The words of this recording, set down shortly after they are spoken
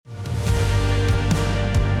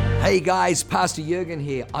Hey guys, Pastor Jurgen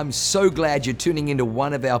here. I'm so glad you're tuning into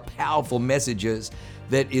one of our powerful messages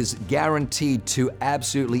that is guaranteed to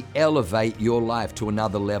absolutely elevate your life to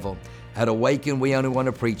another level. At Awaken, we only want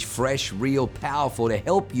to preach fresh, real, powerful to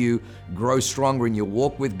help you grow stronger in your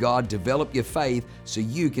walk with God, develop your faith so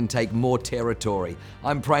you can take more territory.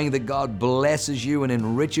 I'm praying that God blesses you and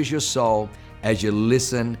enriches your soul as you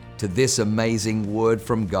listen to this amazing word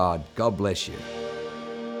from God. God bless you.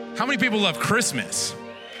 How many people love Christmas?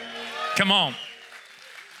 Come on.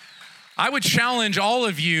 I would challenge all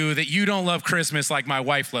of you that you don't love Christmas like my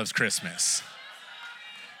wife loves Christmas.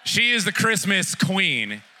 She is the Christmas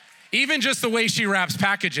queen. Even just the way she wraps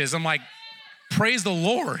packages, I'm like, praise the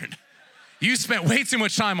Lord. You spent way too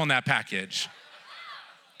much time on that package.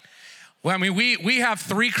 Well, I mean, we have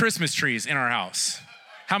 3 Christmas trees in our house.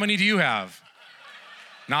 How many do you have?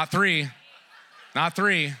 Not 3. Not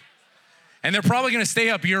 3. And they're probably gonna stay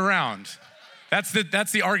up year round. That's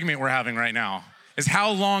the argument we're having right now, is how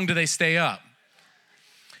long do they stay up?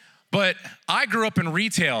 But I grew up in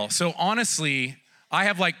retail, so honestly, I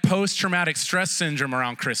have like post-traumatic stress syndrome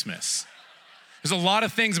around Christmas. There's a lot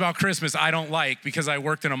of things about Christmas I don't like because I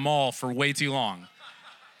worked in a mall for way too long.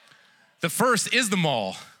 The first is the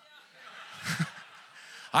mall.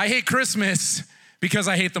 I hate Christmas because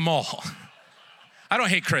I hate the mall. I don't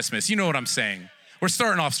hate Christmas, you know what I'm saying. We're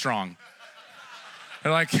starting off strong.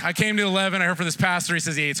 They're like, I came to 11, I heard from this pastor, he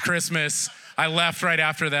says he hates Christmas. I left right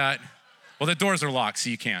after that. Well, the doors are locked, so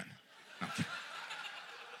you can't. Okay.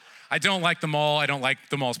 I don't like the mall. I don't like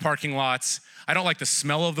the mall's parking lots. I don't like the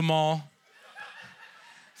smell of the mall.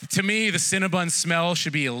 To me, the Cinnabon smell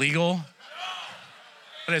should be illegal.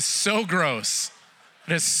 It is so gross.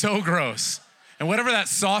 It is so gross. And whatever that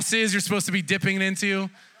sauce is you're supposed to be dipping it into,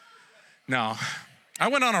 no. I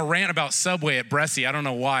went on a rant about Subway at Bressie. I don't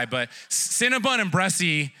know why, but Cinnabon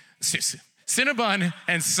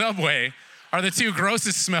and Subway are the 2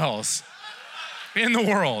 grossest smells in the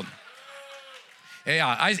world.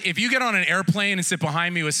 Yeah, if you get on an airplane and sit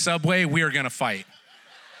behind me with Subway, we are gonna fight.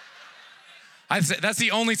 That's the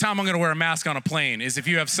only time I'm gonna wear a mask on a plane, is if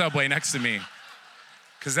you have Subway next to me,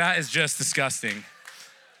 because that is just disgusting.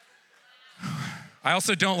 I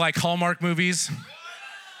also don't like Hallmark movies.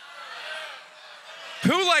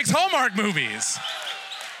 Who likes Hallmark movies?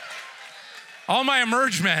 All my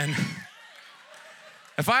Emerge men.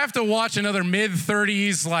 If I have to watch another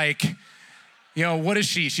mid-30s, like, you know, what is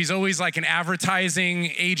she? She's always like an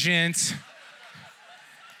advertising agent.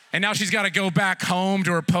 And now she's got to go back home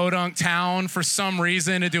to her podunk town for some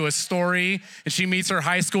reason to do a story. And she meets her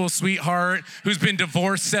high school sweetheart who's been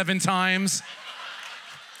divorced 7 times.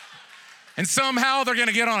 And somehow they're going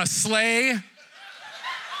to get on a sleigh.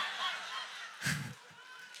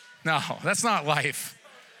 No, that's not life.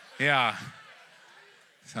 Yeah.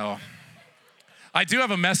 So, I do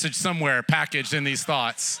have a message somewhere packaged in these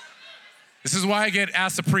thoughts. This is why I get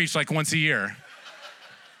asked to preach like once a year.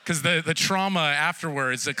 Because the trauma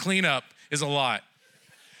afterwards, the cleanup is a lot.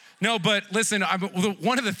 No, but listen,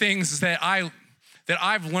 one of the things that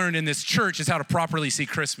I've learned in this church is how to properly see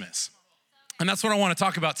Christmas. And that's what I want to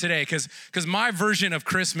talk about today, because my version of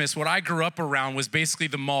Christmas, what I grew up around, was basically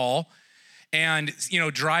the mall. And, you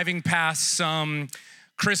know, driving past some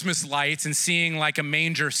Christmas lights and seeing like a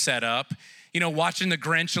manger set up, you know, watching The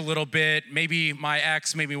Grinch a little bit. Maybe my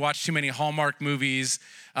ex made me watch too many Hallmark movies.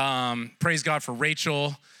 Praise God for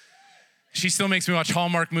Rachel. She still makes me watch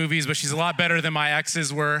Hallmark movies, but she's a lot better than my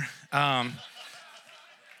exes were.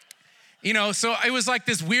 You know, so it was like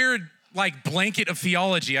this weird like blanket of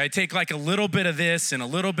theology. I take like a little bit of this and a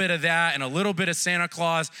little bit of that and a little bit of Santa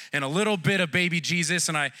Claus and a little bit of baby Jesus,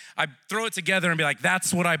 and I throw it together and be like,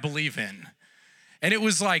 that's what I believe in. And it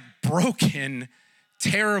was like broken,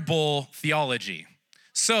 terrible theology.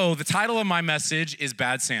 So the title of my message is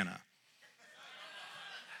Bad Santa.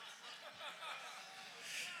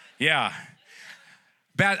 Yeah.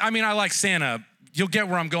 Bad, I mean, I like Santa. You'll get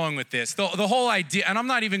where I'm going with this. The whole idea, and I'm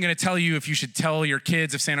not even gonna tell you if you should tell your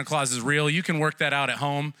kids if Santa Claus is real. You can work that out at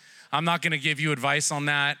home. I'm not gonna give you advice on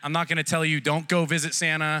that. I'm not gonna tell you don't go visit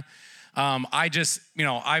Santa.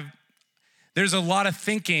 There's a lot of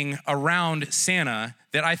thinking around Santa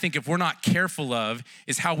that I think if we're not careful of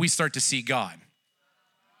is how we start to see God.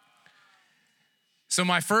 So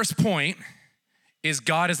my first point is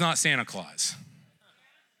God is not Santa Claus.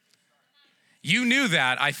 You knew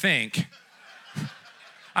that, I think.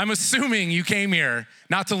 I'm assuming you came here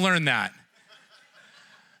not to learn that.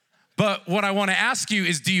 But what I want to ask you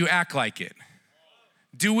is, do you act like it?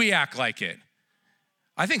 Do we act like it?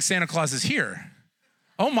 I think Santa Claus is here.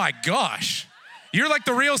 Oh my gosh. You're like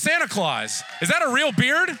the real Santa Claus. Is that a real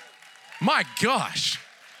beard? My gosh.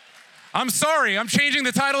 I'm sorry, I'm changing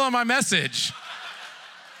the title on my message.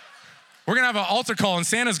 We're gonna have an altar call and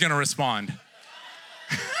Santa's gonna respond.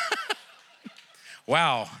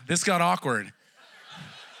 Wow, this got awkward.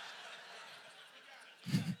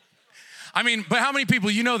 I mean, but how many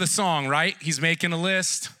people, you know the song, right? He's making a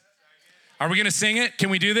list. Are we gonna sing it? Can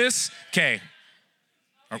we do this? Okay.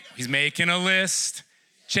 He's making a list,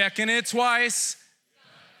 checking it twice.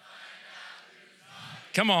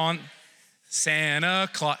 Come on. Santa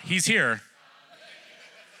Claus, he's here.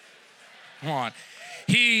 Come on.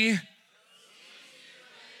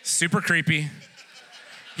 Super creepy.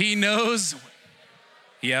 He knows,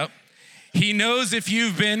 yep. He knows if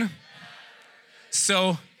you've been, so,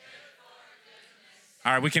 all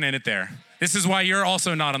right, we can end it there. This is why you're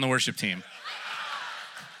also not on the worship team.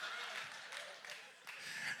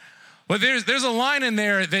 But there's a line in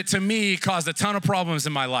there that to me caused a ton of problems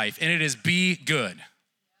in my life, and it is be good.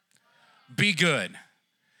 Be good.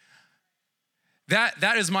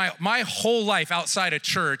 That is my whole life outside of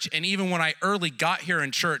church, and even when I early got here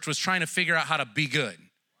in church, was trying to figure out how to be good,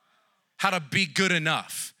 how to be good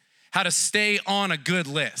enough, how to stay on a good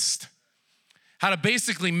list, how to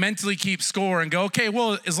basically mentally keep score and go, okay,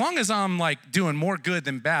 well, as long as I'm like doing more good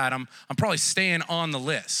than bad, I'm probably staying on the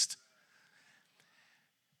list.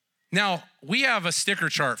 Now, we have a sticker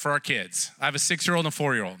chart for our kids. I have a 6-year-old and a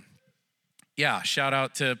 4-year-old. Yeah, shout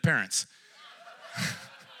out to parents.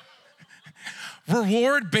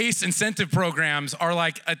 Reward-based incentive programs are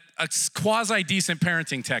like a quasi-decent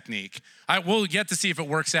parenting technique. We'll get to see if it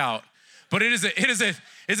works out, but it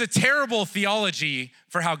is a terrible theology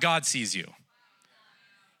for how God sees you.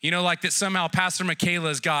 You know, like that somehow Pastor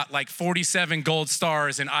Michaela's got like 47 gold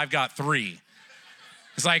stars and I've got 3.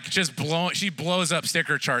 It's like she blows up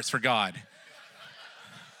sticker charts for God.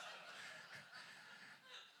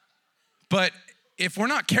 But if we're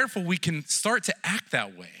not careful, we can start to act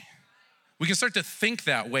that way. We can start to think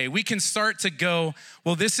that way. We can start to go,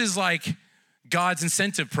 well, this is like God's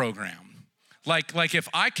incentive program. Like if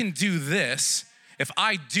I can do this, if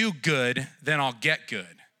I do good, then I'll get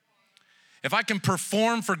good. If I can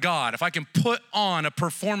perform for God, if I can put on a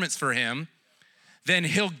performance for him, then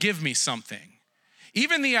he'll give me something.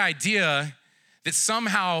 Even the idea that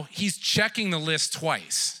somehow he's checking the list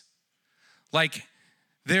twice. Like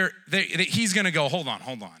that he's gonna go, hold on.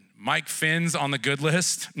 Mike Finn's on the good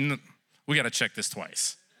list. We gotta check this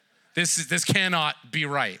twice. This cannot be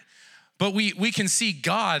right. But we can see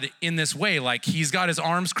God in this way, like he's got his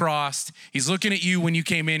arms crossed. He's looking at you when you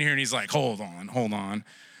came in here and he's like, hold on.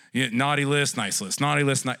 Naughty list, nice list, naughty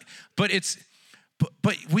list, nice. But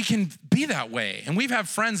we can be that way. And we've had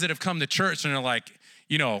friends that have come to church and they're like,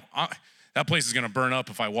 you know, that place is gonna burn up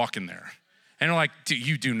if I walk in there. And they're like,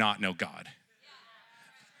 you do not know God.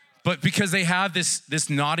 But because they have this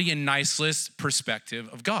naughty and nice list perspective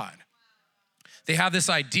of God. They have this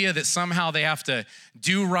idea that somehow they have to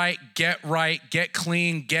do right, get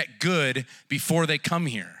clean, get good before they come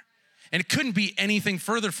here. And it couldn't be anything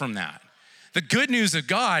further from that. The good news of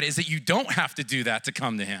God is that you don't have to do that to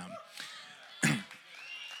come to him.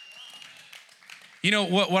 You know,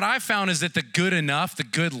 what I found is that the good enough, the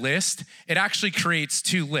good list, it actually creates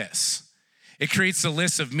 2 lists. It creates a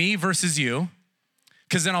list of me versus you,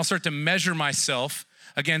 because then I'll start to measure myself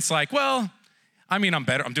against like, well, I mean, I'm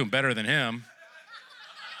doing better than him.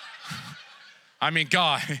 I mean,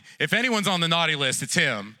 God, if anyone's on the naughty list, it's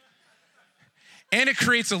him. And it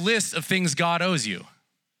creates a list of things God owes you.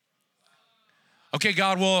 Okay,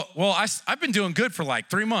 God, well, I've been doing good for like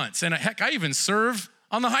 3 months, and heck, I even serve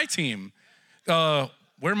on the high team. Where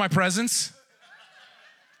are my presents?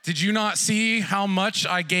 Did you not see how much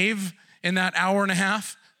I gave in that hour and a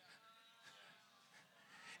half?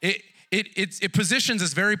 It positions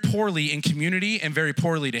us very poorly in community and very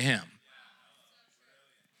poorly to him.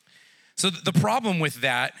 So the problem with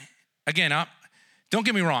that, again, don't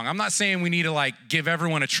get me wrong. I'm not saying we need to like give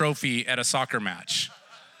everyone a trophy at a soccer match.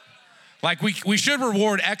 Like we should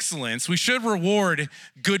reward excellence. We should reward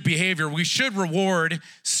good behavior. We should reward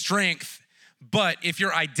strength. But if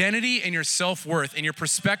your identity and your self-worth and your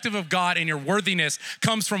perspective of God and your worthiness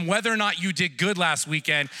comes from whether or not you did good last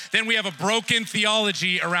weekend, then we have a broken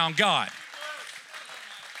theology around God.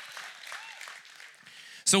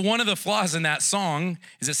 So one of the flaws in that song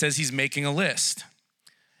is it says he's making a list.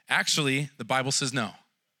 Actually, the Bible says no.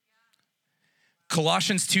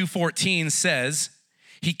 Colossians 2:14 says,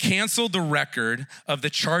 he canceled the record of the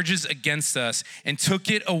charges against us and took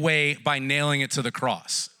it away by nailing it to the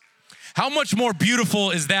cross. How much more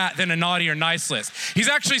beautiful is that than a naughty or nice list? He's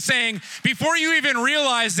actually saying, before you even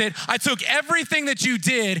realized it, I took everything that you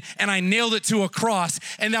did and I nailed it to a cross,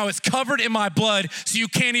 and now it's covered in my blood so you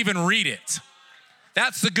can't even read it.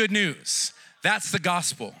 That's the good news. That's the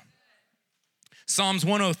gospel. Psalms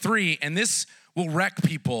 103, and this will wreck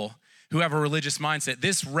people who have a religious mindset.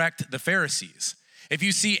 This wrecked the Pharisees. If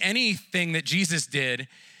you see anything that Jesus did,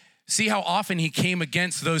 see how often he came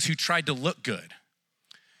against those who tried to look good.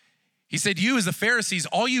 He said, you as the Pharisees,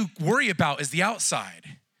 all you worry about is the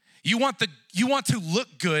outside. You want to look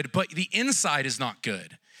good, but the inside is not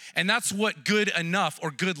good. And that's what good enough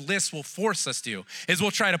or good lists will force us to, is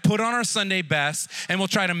we'll try to put on our Sunday best and we'll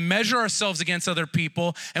try to measure ourselves against other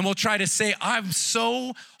people and we'll try to say, I'm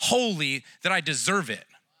so holy that I deserve it.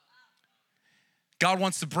 God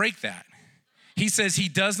wants to break that. He says he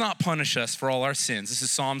does not punish us for all our sins. This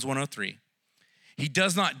is Psalms 103. He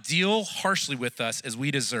does not deal harshly with us as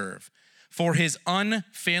we deserve. For his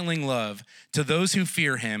unfailing love to those who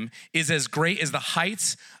fear him is as great as the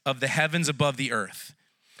heights of the heavens above the earth.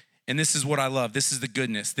 And this is what I love. This is the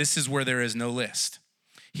goodness. This is where there is no list.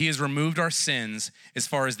 He has removed our sins as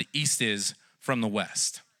far as the east is from the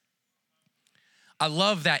west. I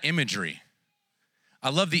love that imagery.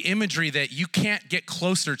 I love the imagery that you can't get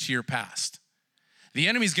closer to your past. The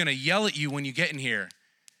enemy's gonna yell at you when you get in here.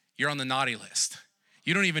 You're on the naughty list.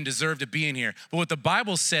 You don't even deserve to be in here. But what the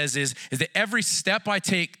Bible says is that every step I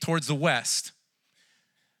take towards the west,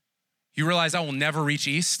 you realize I will never reach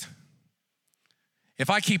east. If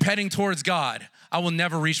I keep heading towards God, I will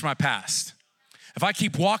never reach my past. If I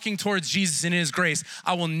keep walking towards Jesus in his grace,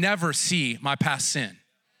 I will never see my past sin.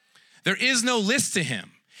 There is no list to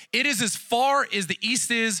him. It is as far as the east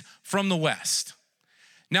is from the west.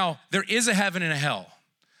 Now, there is a heaven and a hell,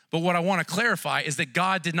 but what I want to clarify is that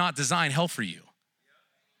God did not design hell for you.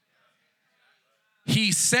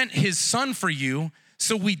 He sent his son for you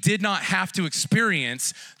so we did not have to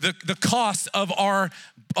experience the cost of our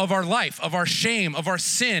life, of our shame, of our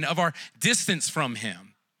sin, of our distance from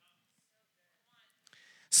him.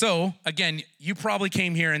 So again, you probably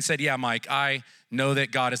came here and said, yeah, Mike, I know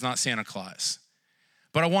that God is not Santa Claus.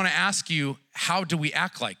 But I want to ask you, how do we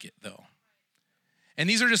act like it though? And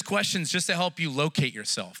these are just questions just to help you locate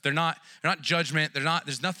yourself. They're not judgment.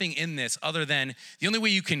 There's nothing in this other than the only way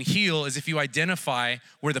you can heal is if you identify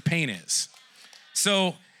where the pain is.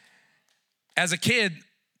 So as a kid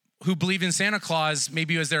who believed in Santa Claus,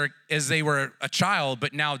 maybe as they were a child,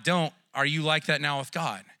 but now don't, are you like that now with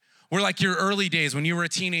God? Or like your early days when you were a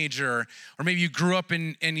teenager, or maybe you grew up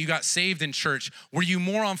and you got saved in church, were you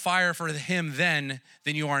more on fire for him then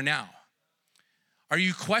than you are now? Are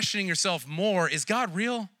you questioning yourself more? Is God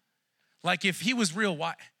real? Like if he was real,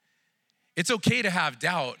 why? It's okay to have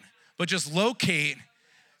doubt, but just locate,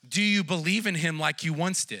 do you believe in him like you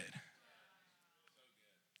once did?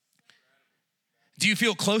 Do you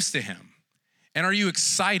feel close to him? And are you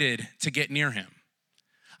excited to get near him?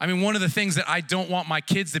 I mean, one of the things that I don't want my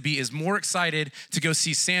kids to be is more excited to go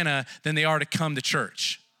see Santa than they are to come to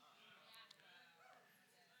church.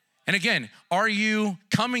 And again, are you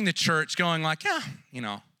coming to church going like, yeah,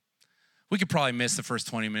 we could probably miss the first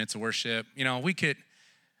 20 minutes of worship. We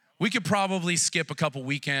could probably skip a couple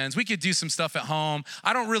weekends. We could do some stuff at home.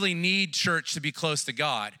 I don't really need church to be close to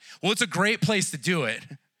God. Well, it's a great place to do it.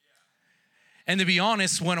 And to be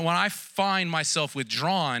honest, when I find myself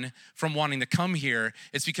withdrawn from wanting to come here,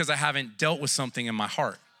 it's because I haven't dealt with something in my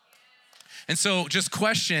heart. And so just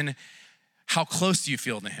question, how close do you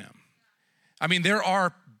feel to him? I mean, there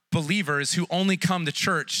are believers who only come to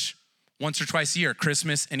church once or twice a year,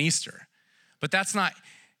 Christmas and Easter. But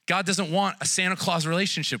God doesn't want a Santa Claus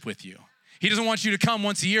relationship with you. He doesn't want you to come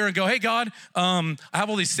once a year and go, hey God, I have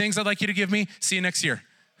all these things I'd like you to give me. See you next year.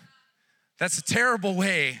 That's a terrible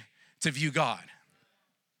way to view God.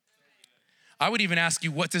 I would even ask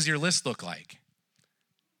you, what does your list look like?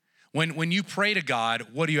 When you pray to God,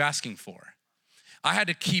 what are you asking for? I had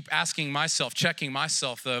to keep asking myself, checking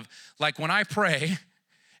myself of like when I pray,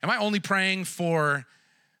 am I only praying for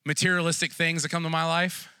materialistic things that come to my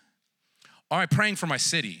life? Or am I praying for my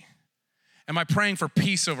city? Am I praying for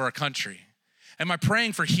peace over our country? Am I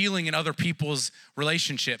praying for healing in other people's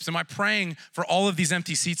relationships? Am I praying for all of these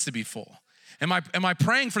empty seats to be full? Am I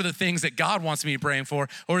praying for the things that God wants me to be praying for?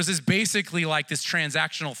 Or is this basically like this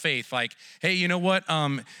transactional faith? Like, hey, you know what?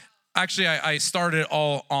 Actually, I started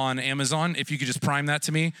all on Amazon. If you could just prime that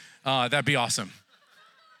to me, that'd be awesome.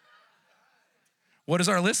 What does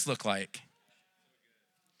our list look like?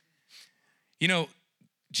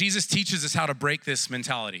 Jesus teaches us how to break this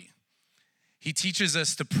mentality. He teaches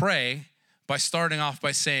us to pray by starting off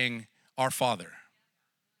by saying, our Father.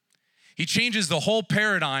 He changes the whole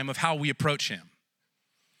paradigm of how we approach him.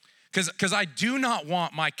 Because I do not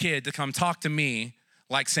want my kid to come talk to me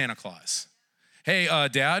like Santa Claus. Hey,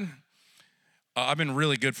 Dad, I've been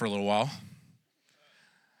really good for a little while.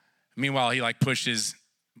 Meanwhile, he like pushes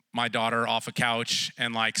my daughter off a couch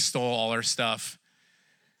and like stole all her stuff.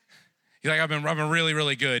 He's like, I've been really,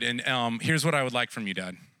 really good. And here's what I would like from you,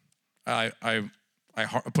 Dad. I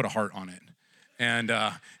put a heart on it. And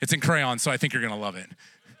it's in crayon, so I think you're gonna love it.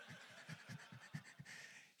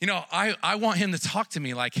 You know, I want him to talk to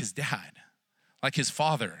me like his dad, like his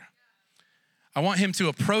father. I want him to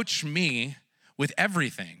approach me with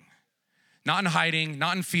everything. Not in hiding,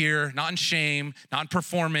 not in fear, not in shame, not in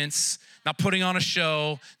performance, not putting on a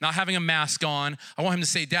show, not having a mask on. I want him to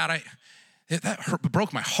say, Dad, that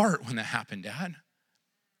broke my heart when that happened, Dad.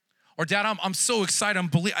 Or Dad, I'm so excited.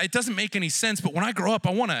 It doesn't make any sense, but when I grow up,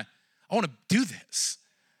 I want to do this.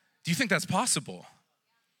 Do you think that's possible?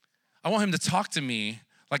 I want him to talk to me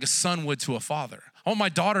like a son would to a father. I want my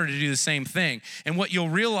daughter to do the same thing. And what you'll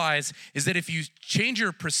realize is that if you change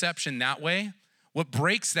your perception that way, what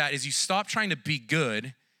breaks that is you stop trying to be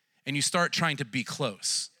good and you start trying to be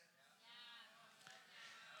close.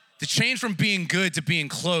 The change from being good to being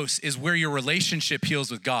close is where your relationship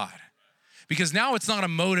heals with God. Because now it's not a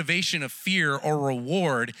motivation of fear or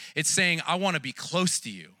reward. It's saying, I want to be close to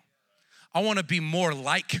you. I want to be more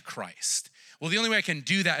like Christ. Well, the only way I can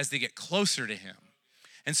do that is to get closer to him.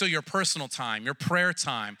 And so your personal time, your prayer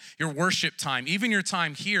time, your worship time, even your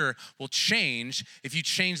time here will change if you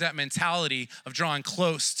change that mentality of drawing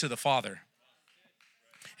close to the Father.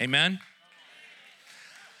 Amen?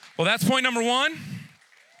 Well, that's point number one.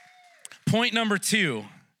 Point number two,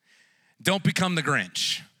 don't become the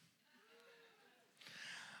Grinch.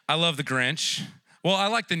 I love the Grinch. Well, I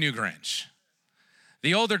like the new Grinch.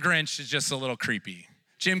 The older Grinch is just a little creepy.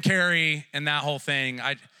 Jim Carrey and that whole thing,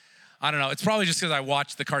 I don't know. It's probably just because I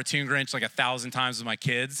watched the cartoon Grinch like 1,000 times with my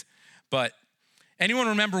kids. But anyone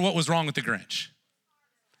remember what was wrong with the Grinch?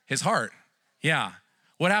 His heart. Yeah.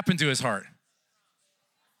 What happened to his heart?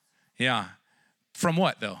 Yeah. From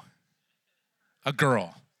what, though? A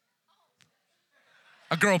girl.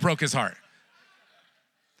 A girl broke his heart.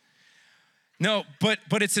 No, but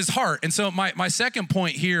it's his heart. And so my second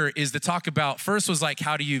point here is to talk about, first was like,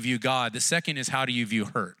 how do you view God? The second is, how do you view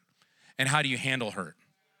hurt? And how do you handle hurt?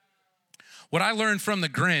 What I learned from the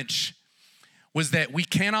Grinch was that we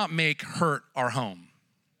cannot make hurt our home.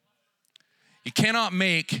 You cannot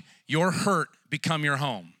make your hurt become your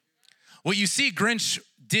home. What you see Grinch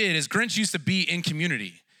did is Grinch used to be in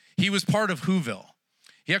community. He was part of Whoville.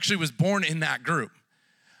 He actually was born in that group.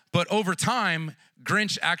 But over time,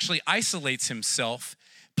 Grinch actually isolates himself,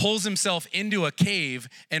 pulls himself into a cave,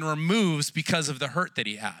 and removes because of the hurt that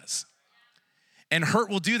he has. And hurt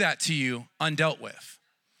will do that to you undealt with.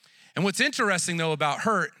 And what's interesting, though, about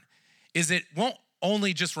hurt is it won't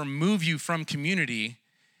only just remove you from community,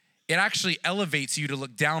 it actually elevates you to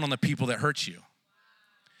look down on the people that hurt you.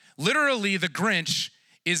 Literally, the Grinch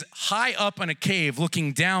is high up in a cave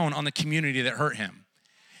looking down on the community that hurt him.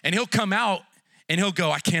 And he'll come out and he'll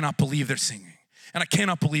go, I cannot believe they're singing. And I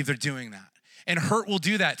cannot believe they're doing that. And hurt will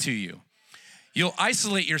do that to you. You'll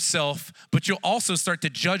isolate yourself, but you'll also start to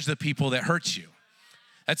judge the people that hurt you.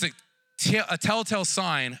 That's a telltale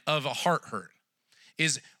sign of a heart hurt,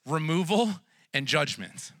 is removal and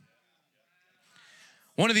judgment.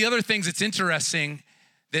 One of the other things that's interesting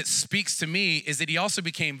that speaks to me is that he also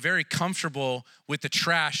became very comfortable with the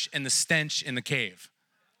trash and the stench in the cave.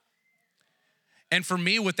 And for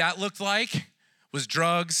me, what that looked like was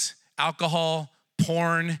drugs, alcohol,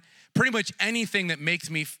 porn, pretty much anything that makes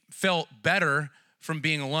me felt better from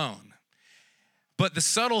being alone. But the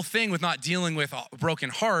subtle thing with not dealing with a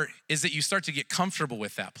broken heart is that you start to get comfortable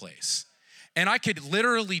with that place. And I could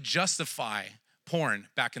literally justify porn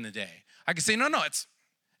back in the day. I could say, no,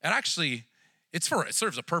 it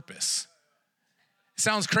serves a purpose. It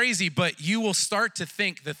sounds crazy, but you will start to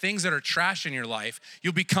think the things that are trash in your life,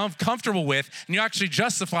 you'll become comfortable with, and you actually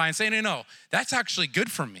justify and say, no, that's actually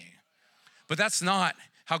good for me. But that's not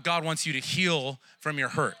how God wants you to heal from your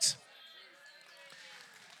hurt.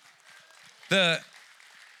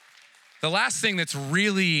 The last thing that's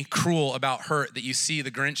really cruel about hurt that you see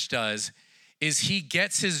the Grinch does is he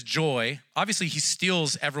gets his joy. Obviously, he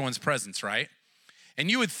steals everyone's presents, right?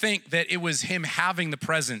 And you would think that it was him having the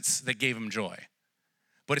presents that gave him joy.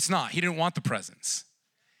 But it's not. He didn't want the presents.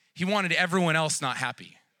 He wanted everyone else not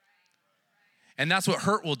happy. And that's what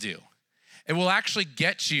hurt will do. It will actually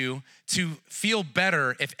get you to feel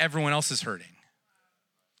better if everyone else is hurting.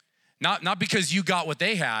 Not because you got what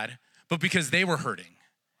they had, but because they were hurting.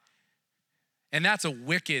 And that's a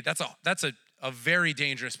very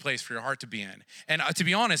dangerous place for your heart to be in. And to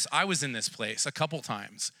be honest, I was in this place a couple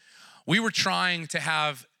times. We were trying to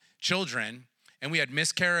have children, And we had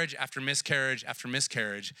miscarriage after miscarriage after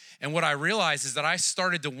miscarriage. And what I realized is that I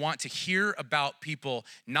started to want to hear about people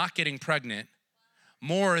not getting pregnant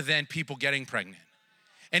more than people getting pregnant.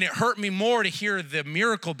 And it hurt me more to hear the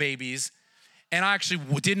miracle babies, and I actually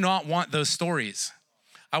did not want those stories.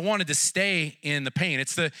 I wanted to stay in the pain.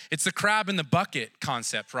 It's the crab in the bucket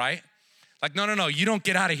concept, right? Like, no, you don't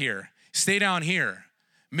get out of here. Stay down here.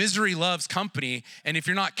 Misery loves company, and if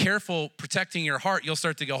you're not careful protecting your heart, you'll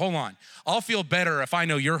start to go, hold on, I'll feel better if I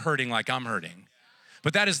know you're hurting like I'm hurting.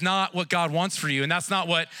 But that is not what God wants for you, and that's not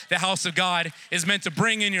what the house of God is meant to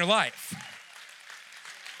bring in your life.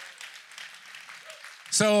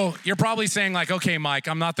 So you're probably saying like, okay, Mike,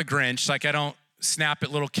 I'm not the Grinch. Like, I don't snap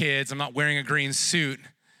at little kids. I'm not wearing a green suit.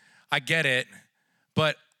 I get it.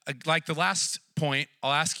 But like the last point,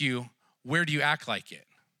 I'll ask you, where do you act like it?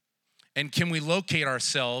 And can we locate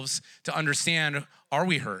ourselves to understand, are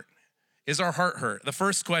we hurt? Is our heart hurt? The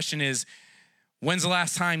first question is, when's the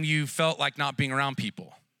last time you felt like not being around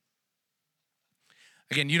people?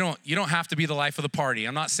 Again, you don't have to be the life of the party.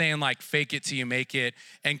 I'm not saying like fake it till you make it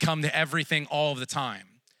and come to everything all of the time.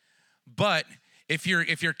 But if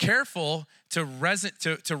you're careful to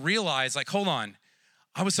realize like, hold on,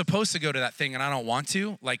 I was supposed to go to that thing and I don't want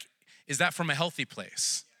to, like, is that from a healthy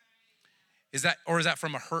place? Is that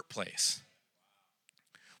from a hurt place?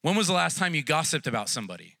 When was the last time you gossiped about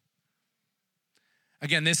somebody?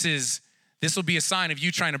 Again, this will be a sign of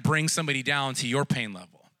you trying to bring somebody down to your pain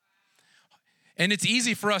level. And it's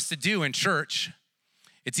easy for us to do in church.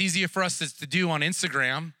 It's easier for us to do on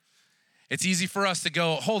Instagram. It's easy for us to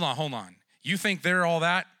go, hold on. You think they're all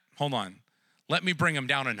that? Hold on. Let me bring them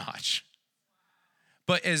down a notch.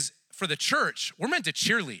 But as for the church, we're meant to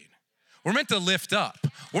cheerlead. We're meant to lift up.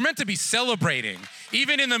 We're meant to be celebrating.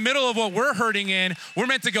 Even in the middle of what we're hurting in, we're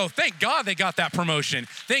meant to go, thank God they got that promotion.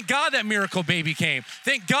 Thank God that miracle baby came.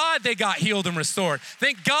 Thank God they got healed and restored.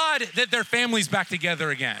 Thank God that their family's back together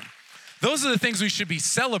again. Those are the things we should be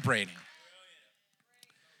celebrating.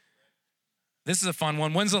 This is a fun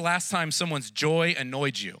one. When's the last time someone's joy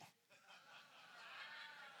annoyed you?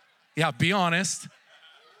 Yeah, be honest.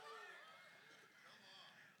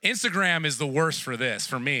 Instagram is the worst for this,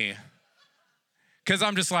 for me. Because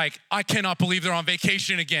I'm just like, I cannot believe they're on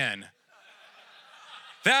vacation again.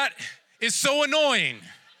 That is so annoying.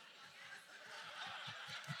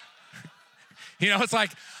 You know, it's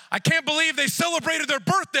like, I can't believe they celebrated their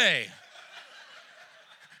birthday.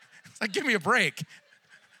 It's like, give me a break.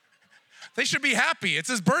 They should be happy. It's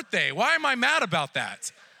his birthday. Why am I mad about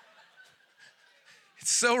that?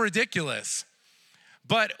 It's so ridiculous.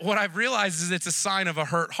 But what I've realized is it's a sign of a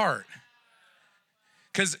hurt heart.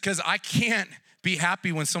 Because I can't be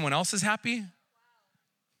happy when someone else is happy.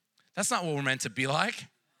 That's not what we're meant to be like.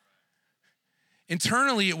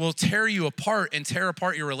 Internally, it will tear you apart and tear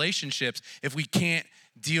apart your relationships if we can't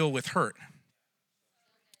deal with hurt.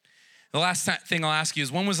 The last thing I'll ask you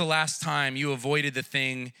is, when was the last time you avoided the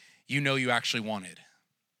thing you know you actually wanted?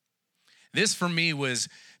 This for me was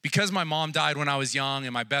because my mom died when I was young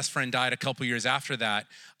and my best friend died a couple years after that.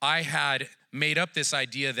 I had made up this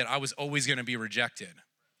idea that I was always going to be rejected.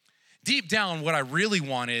 Deep down, what I really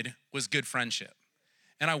wanted was good friendship,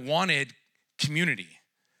 and I wanted community.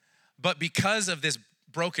 But because of this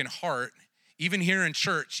broken heart, even here in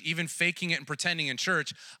church, even faking it and pretending in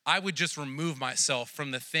church, I would just remove myself from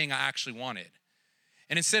the thing I actually wanted.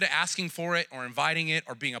 And instead of asking for it or inviting it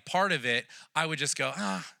or being a part of it, I would just go,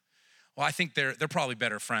 well, I think they're probably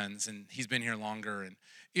better friends, and he's been here longer, and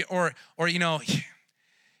or you know,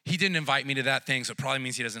 he didn't invite me to that thing, so it probably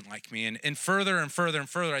means he doesn't like me. And further and further and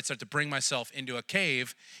further, I'd start to bring myself into a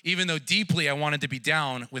cave, even though deeply I wanted to be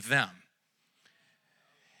down with them.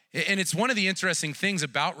 And it's one of the interesting things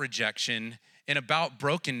about rejection and about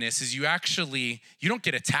brokenness is you don't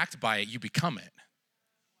get attacked by it, you become it.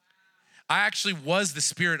 I actually was the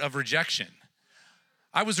spirit of rejection.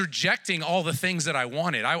 I was rejecting all the things that I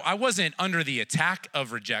wanted. I wasn't under the attack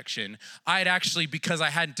of rejection. I had actually, because I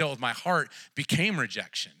hadn't dealt with my heart, became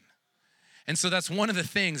rejection. And so that's one of the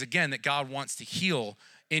things, again, that God wants to heal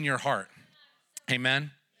in your heart.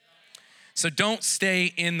 Amen? So don't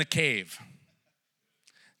stay in the cave.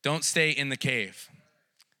 Don't stay in the cave.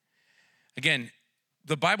 Again,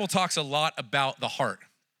 the Bible talks a lot about the heart.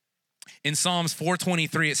 In Psalms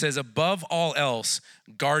 4:23, it says, above all else,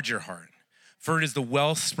 guard your heart, for it is the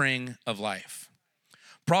wellspring of life.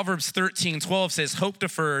 Proverbs 13:12 says, hope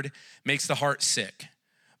deferred makes the heart sick,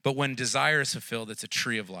 but when desire is fulfilled, it's a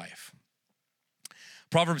tree of life.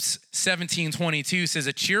 Proverbs 17:22 says,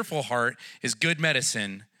 a cheerful heart is good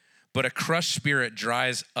medicine, but a crushed spirit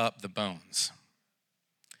dries up the bones.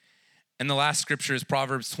 And the last scripture is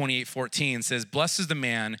Proverbs 28:14 says, "Blessed is the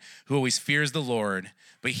man who always fears the Lord,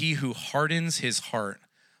 but he who hardens his heart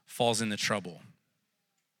falls into trouble."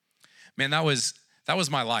 Man, that was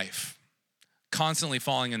my life, constantly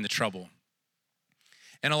falling into trouble.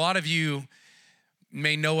 And a lot of you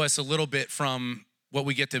may know us a little bit from what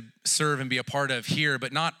we get to serve and be a part of here,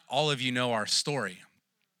 but not all of you know our story.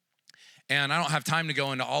 And I don't have time to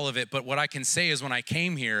go into all of it, but what I can say is when I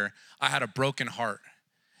came here, I had a broken heart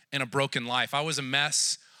and a broken life. I was a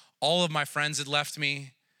mess. All of my friends had left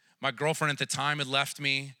me. My girlfriend at the time had left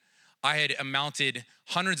me. I had amounted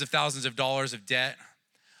hundreds of thousands of dollars of debt.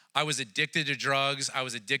 I was addicted to drugs. I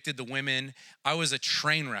was addicted to women. I was a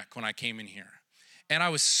train wreck when I came in here. And I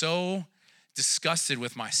was so disgusted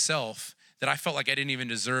with myself that I felt like I didn't even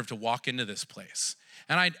deserve to walk into this place.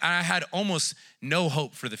 And I had almost no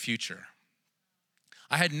hope for the future.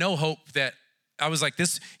 I had no hope that I was like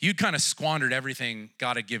this, you'd kind of squandered everything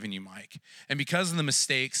God had given you, Mike. And because of the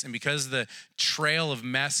mistakes and because of the trail of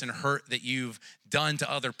mess and hurt that you've done to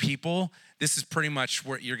other people, this is pretty much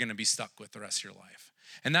where you're gonna be stuck with the rest of your life.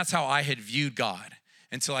 And that's how I had viewed God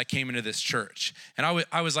until I came into this church. And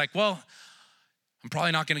I was like, well, I'm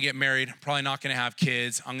probably not gonna get married. I'm probably not gonna have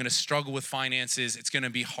kids. I'm gonna struggle with finances. It's gonna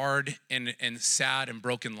be hard and sad and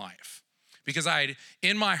broken life. Because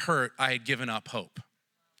in my hurt, I had given up hope.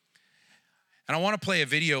 And I wanna play a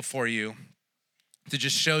video for you to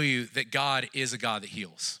just show you that God is a God that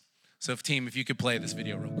heals. So team, if you could play this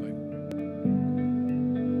video real quick.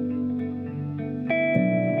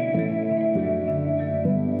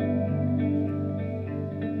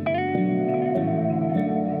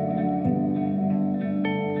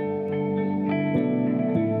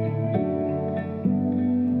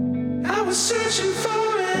 Searching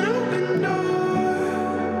for an open door.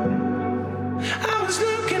 I was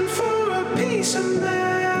looking for a peace of mind.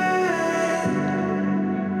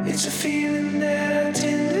 It's a feeling that I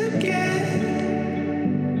tend to get.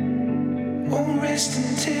 Won't rest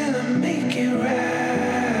until I make it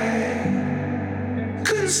right.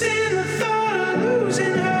 Couldn't stand the thought of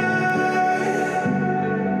losing her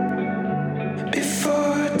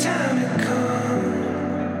before time had come.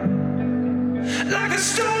 Like a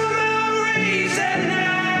storm at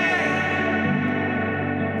night.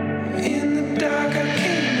 In the dark I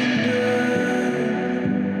came undone.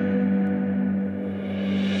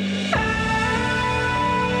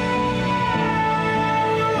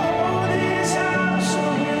 Oh, this house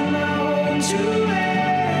on my own to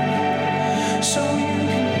have, so you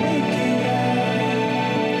can make it out.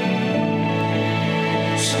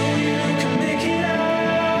 So you can make it out.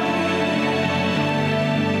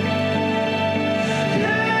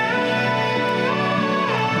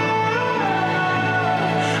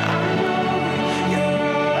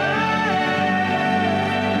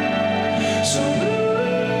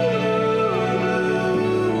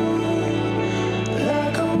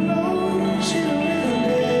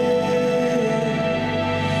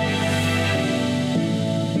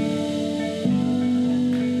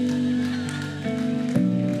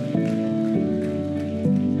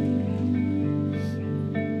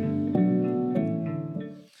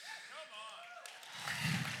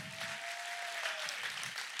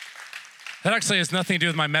 That actually has nothing to do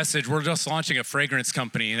with my message. We're just launching a fragrance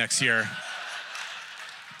company next year.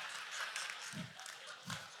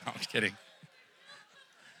 No, I'm kidding.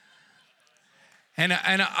 And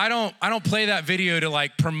I don't play that video to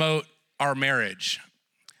like promote our marriage,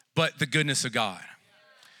 but the goodness of God.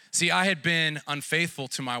 See, I had been unfaithful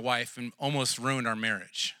to my wife and almost ruined our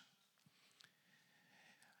marriage.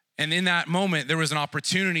 And in that moment, there was an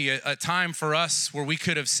opportunity, a time for us where we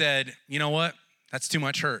could have said, you know what? That's too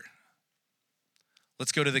much hurt.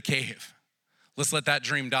 Let's go to the cave. Let's let that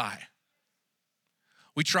dream die.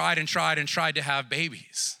 We tried and tried and tried to have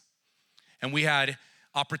babies. And we had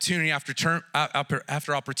opportunity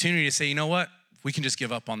after opportunity to say, you know what? We can just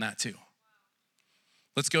give up on that too.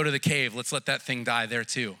 Let's go to the cave. Let's let that thing die there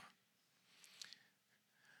too.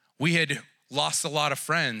 We had lost a lot of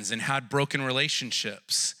friends and had broken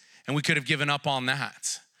relationships, and we could have given up on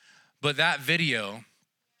that. But that video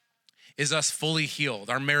is us fully healed,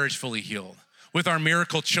 our marriage fully healed, with our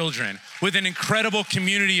miracle children, with an incredible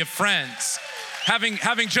community of friends,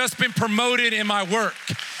 having just been promoted in my work,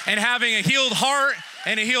 and having a healed heart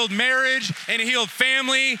and a healed marriage and a healed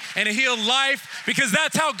family and a healed life, because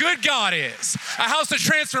that's how good God is. A house of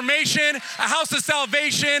transformation, a house of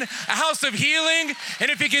salvation, a house of healing. And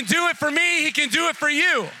if he can do it for me, he can do it for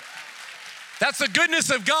you. That's the goodness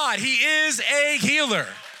of God. He is a healer.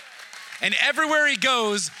 And everywhere he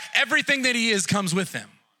goes, everything that he is comes with him.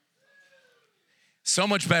 So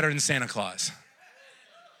much better than Santa Claus.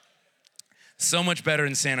 So much better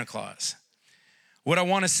than Santa Claus. What I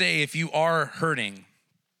want to say, if you are hurting,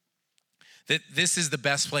 that this is the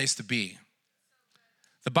best place to be.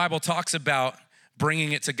 The Bible talks about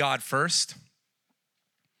bringing it to God first.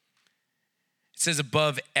 It says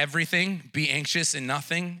above everything, be anxious in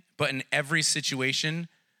nothing, but in every situation,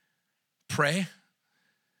 pray.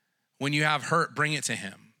 When you have hurt, bring it to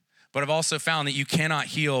him. But I've also found that you cannot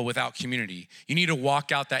heal without community. You need to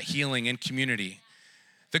walk out that healing in community.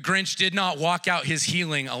 The Grinch did not walk out his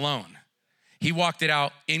healing alone. He walked it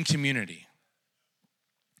out in community.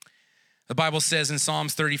 The Bible says in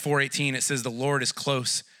Psalms 34:18, it says, the Lord is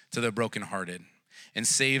close to the brokenhearted and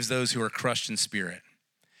saves those who are crushed in spirit.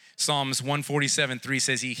 Psalms 147:3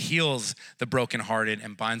 says he heals the brokenhearted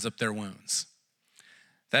and binds up their wounds.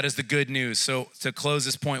 That is the good news. So to close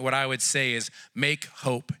this point, what I would say is make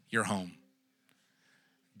hope your home.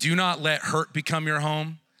 Do not let hurt become your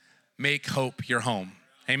home. Make hope your home.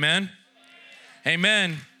 Amen?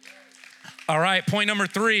 Amen. All right, point number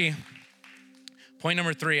three. Point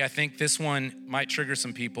number three, I think this one might trigger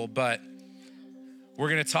some people, but we're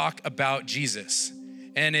gonna talk about Jesus.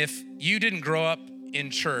 And if you didn't grow up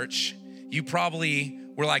in church, you probably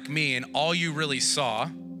were like me and all you really saw,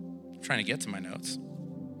 I'm trying to get to my notes.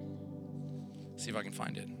 See if I can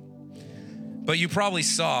find it. But you probably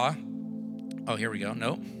saw, oh, here we go,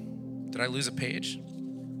 nope. Did I lose a page?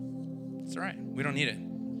 It's all right, we don't need it.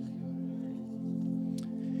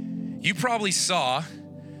 You probably saw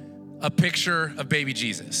a picture of baby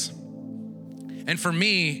Jesus. And for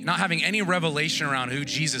me, not having any revelation around who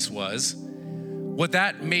Jesus was, what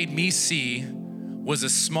that made me see was a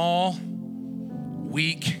small,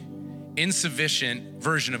 weak, insufficient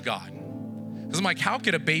version of God. Because I'm like, how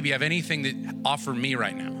could a baby have anything to offer me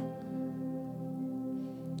right now?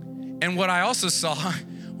 And what I also saw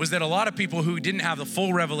was that a lot of people who didn't have the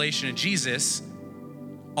full revelation of Jesus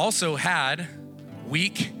also had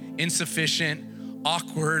weak, insufficient,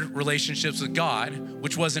 awkward relationships with God,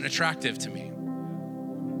 which wasn't attractive to me.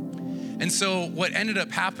 And so what ended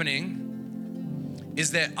up happening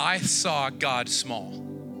is that I saw God small.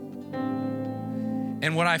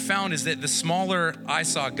 And what I found is that the smaller I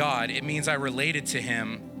saw God, it means I related to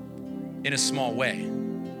him in a small way.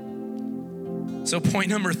 So point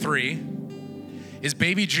number three is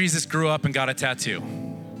baby Jesus grew up and got a tattoo.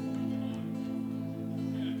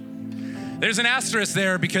 There's an asterisk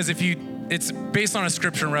there because it's based on a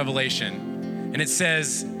scripture in Revelation. And it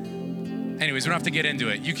says, anyways, we don't have to get into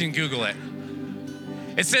it. You can Google it.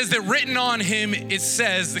 It says that written on him, it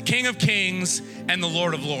says the King of Kings and the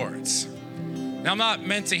Lord of Lords. Now, I'm not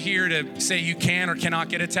meant to here to say you can or cannot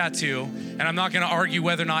get a tattoo, and I'm not gonna argue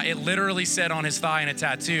whether or not it literally said on his thigh in a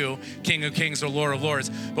tattoo, King of Kings or Lord of Lords.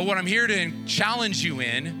 But what I'm here to challenge you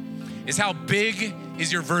in is how big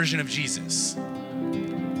is your version of Jesus?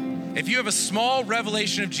 If you have a small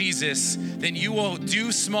revelation of Jesus, then you will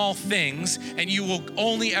do small things and you will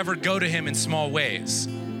only ever go to him in small ways.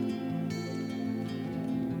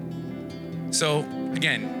 So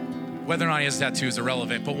again, whether or not he has a tattoo is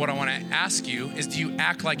irrelevant, but what I wanna ask you is, do you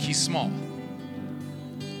act like he's small?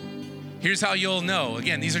 Here's how you'll know.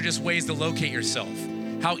 Again, these are just ways to locate yourself.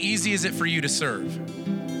 How easy is it for you to serve?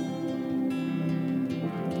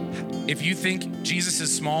 If you think Jesus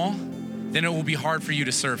is small, then it will be hard for you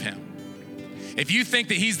to serve him. If you think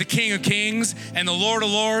that he's the King of Kings and the Lord of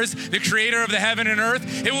Lords, the creator of the heaven and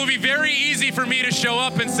earth, it will be very easy for me to show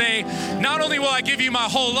up and say, not only will I give you my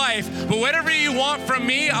whole life, but whatever you want from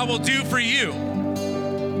me, I will do for you.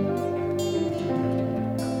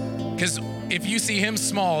 Because if you see him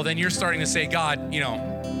small, then you're starting to say, God,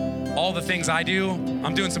 all the things I do,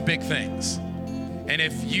 I'm doing some big things. And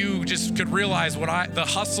if you just could realize the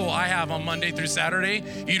hustle I have on Monday through Saturday,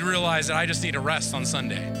 you'd realize that I just need to rest on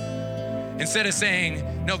Sunday. Instead of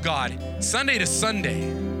saying, no, God, Sunday to Sunday,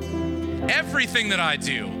 everything that I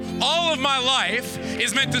do, all of my life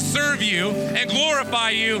is meant to serve you and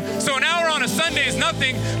glorify you. So an hour on a Sunday is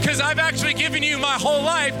nothing because I've actually given you my whole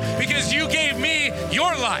life because you gave me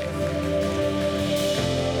your life.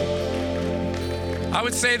 I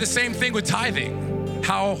would say the same thing with tithing.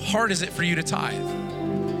 How hard is it for you to tithe?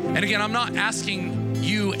 And again, I'm not asking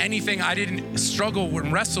you anything I didn't struggle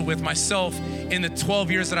and wrestle with myself in the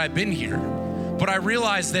 12 years that I've been here. But I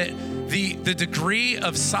realize that the degree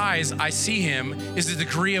of size I see him is the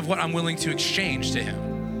degree of what I'm willing to exchange to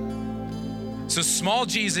him. So small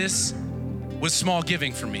Jesus was small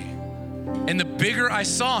giving for me. And the bigger I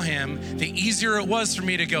saw him, the easier it was for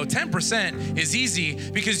me to go, 10% is easy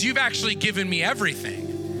because you've actually given me everything.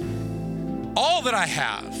 All that I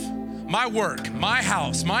have, my work, my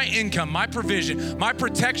house, my income, my provision, my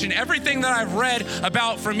protection, everything that I've read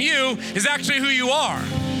about from you is actually who you are.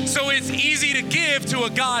 So it's easy to give to a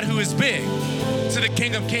God who is big, to the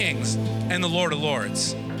King of Kings and the Lord of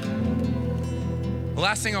Lords. The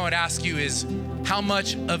last thing I would ask you is, how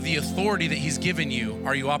much of the authority that he's given you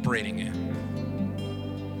are you operating in?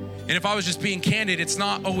 And if I was just being candid, it's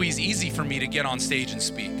not always easy for me to get on stage and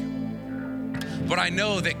speak. But I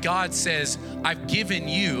know that God says, I've given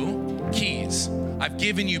you keys. I've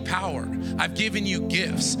given you power. I've given you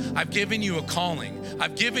gifts. I've given you a calling.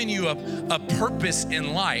 I've given you a purpose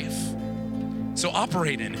in life. So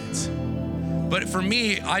operate in it. But for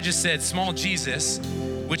me, I just said small Jesus,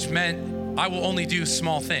 which meant I will only do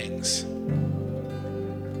small things.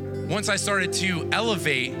 Once I started to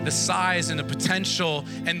elevate the size and the potential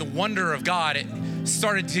and the wonder of God, it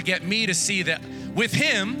started to get me to see that with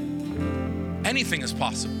him, anything is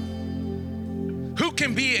possible. Who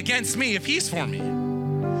can be against me if he's for me?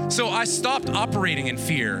 So I stopped operating in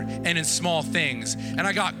fear and in small things, and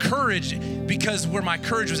I got courage, because where my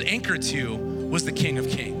courage was anchored to was the King of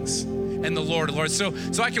Kings and the Lord of Lords. So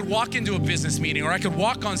I could walk into a business meeting, or I could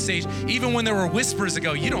walk on stage, even when there were whispers that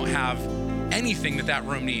go, you don't have anything that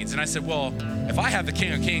room needs. And I said, well, if I have the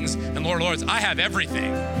King of Kings and Lord of Lords, I have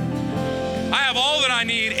everything. I have all that I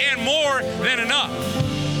need and more than enough.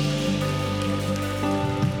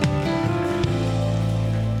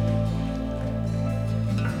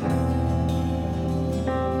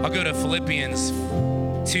 I'll go to Philippians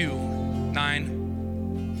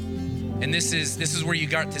 2:9. And this is where you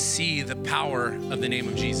got to see the power of the name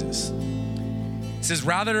of Jesus. It says,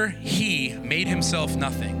 rather, he made himself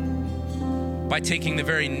nothing by taking the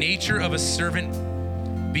very nature of a servant,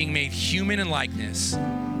 being made human in likeness,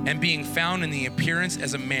 and being found in the appearance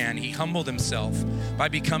as a man, he humbled himself by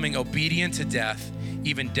becoming obedient to death,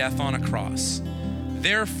 even death on a cross.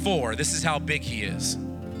 Therefore, this is how big he is.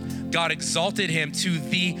 God exalted him to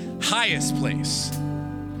the highest place.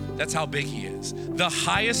 That's how big he is. The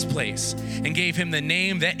highest place, and gave him the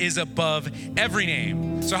name that is above every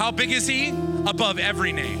name. So how big is he? Above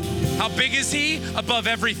every name. How big is he? Above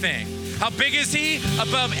everything. How big is he?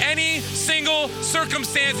 Above any single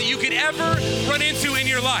circumstance that you could ever run into in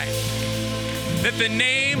your life. That the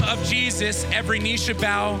name of Jesus, every knee should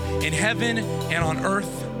bow in heaven and on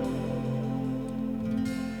earth.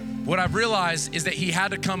 What I've realized is that he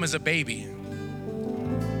had to come as a baby,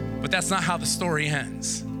 but that's not how the story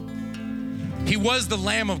ends. He was the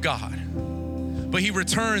Lamb of God, but he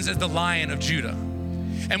returns as the Lion of Judah.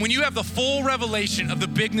 And when you have the full revelation of the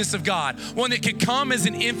bigness of God, one that could come as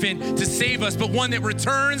an infant to save us, but one that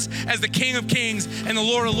returns as the King of Kings and the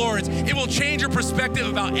Lord of Lords, it will change your perspective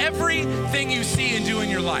about everything you see and do in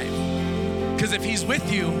your life. Because if he's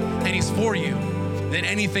with you and he's for you, then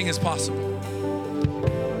anything is possible.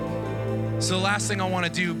 So the last thing I want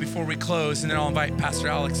to do before we close, and then I'll invite Pastor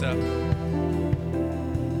Alex up,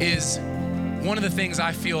 is one of the things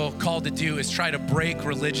I feel called to do is try to break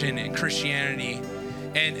religion and Christianity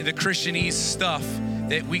and the Christianese stuff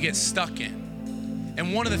that we get stuck in.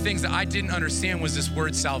 And one of the things that I didn't understand was this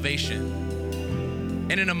word salvation.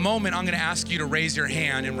 And in a moment, I'm gonna ask you to raise your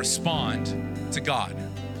hand and respond to God.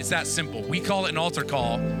 It's that simple. We call it an altar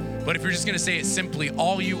call, but if you're just gonna say it simply,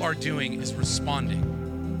 all you are doing is responding.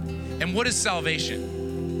 And what is salvation?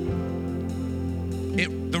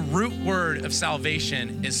 The root word of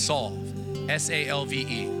salvation is solve,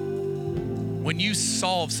 S-A-L-V-E. When you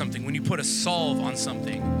solve something, when you put a solve on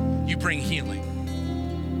something, you bring healing.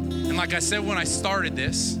 And like I said when I started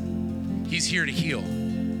this, he's here to heal.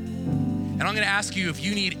 And I'm gonna ask you, if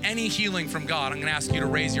you need any healing from God, I'm gonna ask you to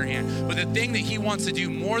raise your hand. But the thing that he wants to do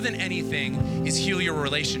more than anything is heal your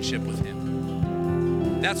relationship with him.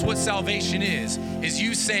 That's what salvation is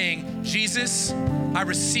you saying, Jesus, I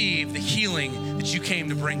receive the healing that you came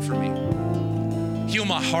to bring for me. Heal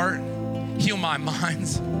my heart, heal my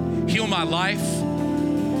minds, heal my life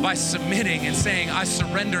by submitting and saying, I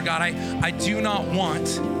surrender, God. I do not want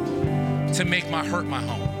to make my hurt my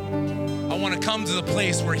home. I want to come to the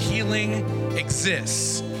place where healing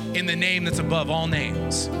exists in the name that's above all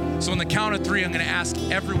names. So on the count of 3, I'm going to ask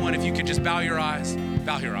everyone if you could just bow your eyes.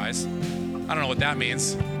 Bow your eyes. I don't know what that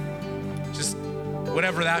means. Just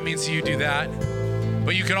whatever that means to you, do that.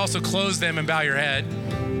 But you could also close them and bow your head.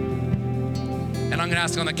 And I'm gonna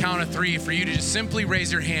ask on the count of 3 for you to just simply raise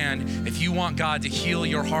your hand if you want God to heal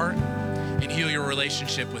your heart and heal your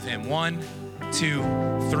relationship with him. 1, 2,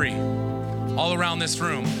 3. All around this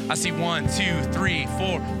room, I see 1, 2, 3,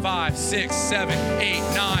 4, 5, 6, 7, 8,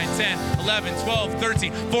 9, 10, 11, 12,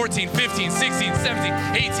 13, 14, 15, 16, 17,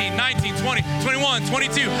 18, 19, 20, 21,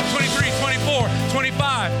 22, 23, 24,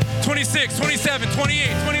 25, 26, 27,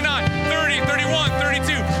 28, 29, 30, 31,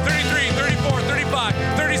 32, 33, 34, 35,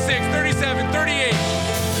 36, 37, 38.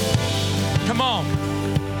 Come on.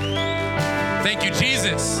 Thank you,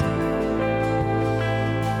 Jesus.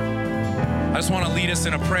 I just want to lead us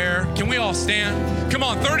in a prayer. Can we all stand? Come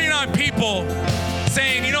on, 39 people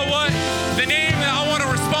saying, you know what? The name that I want to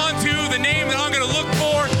respond to, the name that I'm going to look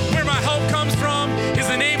for, where my help comes from, is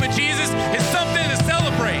the name of Jesus. It's something to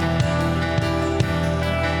celebrate.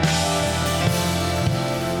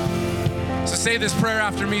 So say this prayer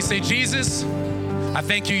after me. Say, Jesus, I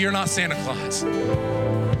thank you, you're not Santa Claus.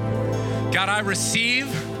 God, I receive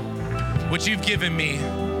what you've given me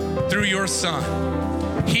through your Son.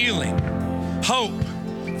 Healing, hope,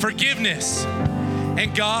 forgiveness.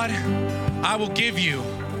 And God, I will give you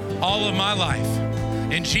all of my life.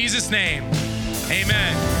 In Jesus' name,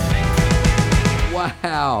 amen.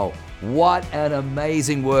 Wow, what an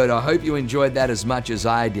amazing word. I hope you enjoyed that as much as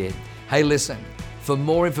I did. Hey, listen, for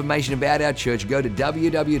more information about our church, go to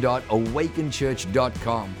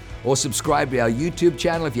www.awakenchurch.com or subscribe to our YouTube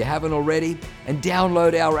channel if you haven't already, and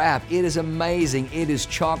download our app. It is amazing. It is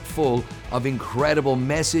chock full of incredible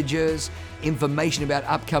messages, information about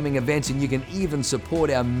upcoming events, and you can even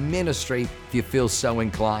support our ministry if you feel so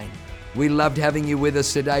inclined. We loved having you with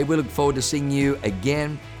us today. We look forward to seeing you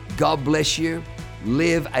again. God bless you.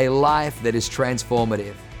 Live a life that is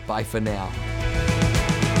transformative. Bye for now.